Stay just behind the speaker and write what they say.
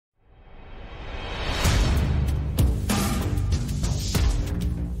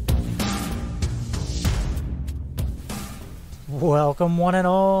Welcome one and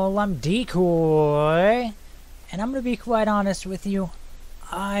all, I'm Decoy, and I'm going to be quite honest with you,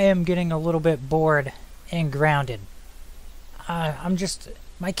 I am getting a little bit bored and grounded.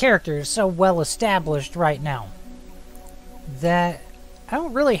 My character is so well established right now that I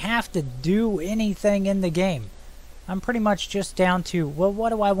don't really have to do anything in the game. I'm pretty much just down to, well, what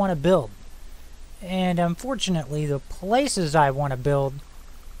do I want to build? And unfortunately, the places I want to build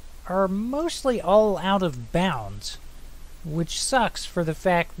are mostly all out of bounds. Which sucks for the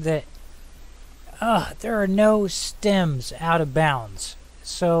fact that there are no stems out of bounds.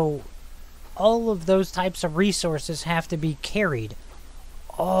 So all of those types of resources have to be carried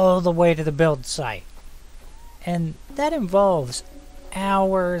all the way to the build site. And that involves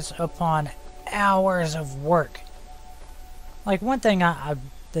hours upon hours of work. Like one thing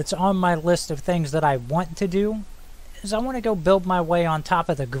that's on my list of things that I want to do is I want to go build my way on top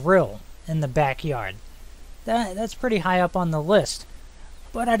of the grill in the backyard. That's pretty high up on the list,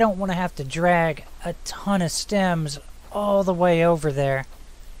 but I don't want to have to drag a ton of stems all the way over there.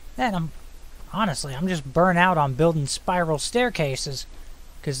 And I'm just burnt out on building spiral staircases,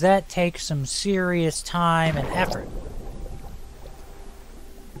 because that takes some serious time and effort.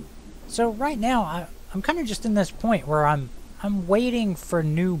 So right now, I'm kind of just in this point where I'm waiting for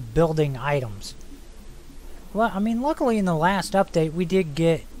new building items. Well, I mean, luckily in the last update we did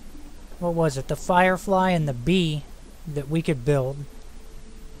get, what was it, the firefly and the bee that we could build.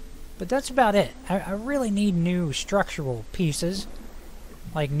 But that's about it. I really need new structural pieces,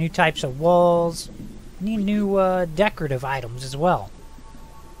 like new types of walls. I need new decorative items as well.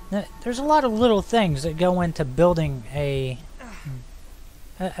 There's a lot of little things that go into building a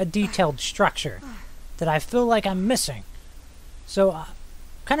detailed structure that I feel like I'm missing. So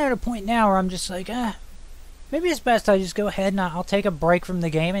kind of at a point now where I'm just like, maybe it's best I just go ahead and I'll take a break from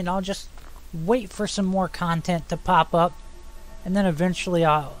the game and I'll just wait for some more content to pop up, and then eventually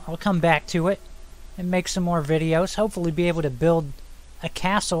I'll come back to it and make some more videos. Hopefully be able to build a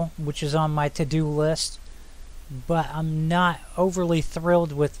castle, which is on my to-do list, but I'm not overly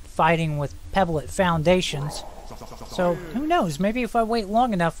thrilled with fighting with pebblet foundations. So who knows, maybe if I wait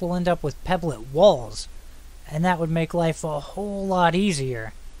long enough we'll end up with pebblet walls, and that would make life a whole lot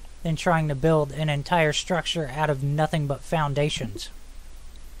easier than trying to build an entire structure out of nothing but foundations.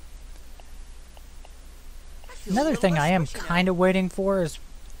 Another thing I am kind of waiting for is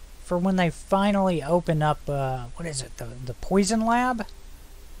for when they finally open up, what is it, the poison lab?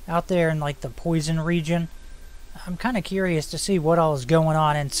 Out there in like the poison region. I'm kind of curious to see what all is going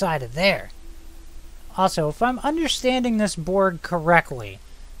on inside of there. Also, if I'm understanding this board correctly,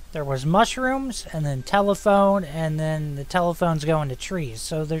 there was mushrooms, and then telephone, and then the telephones go into trees.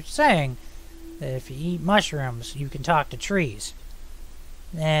 So they're saying that if you eat mushrooms, you can talk to trees.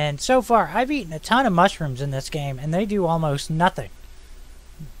 And so far, I've eaten a ton of mushrooms in this game, and they do almost nothing.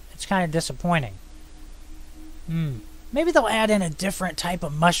 It's kind of disappointing. Maybe they'll add in a different type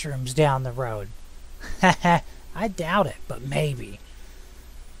of mushrooms down the road. I doubt it, but maybe.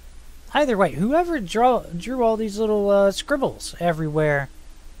 Either way, whoever drew all these little scribbles everywhere,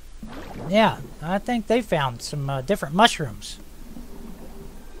 yeah, I think they found some different mushrooms.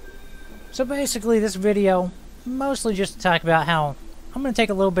 So basically this video, mostly just to talk about how I'm going to take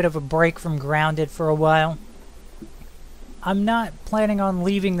a little bit of a break from Grounded for a while. I'm not planning on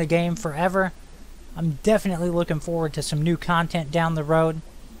leaving the game forever. I'm definitely looking forward to some new content down the road,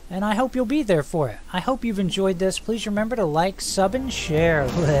 and I hope you'll be there for it. I hope you've enjoyed this. Please remember to like, sub, and share.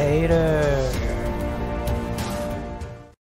 Later.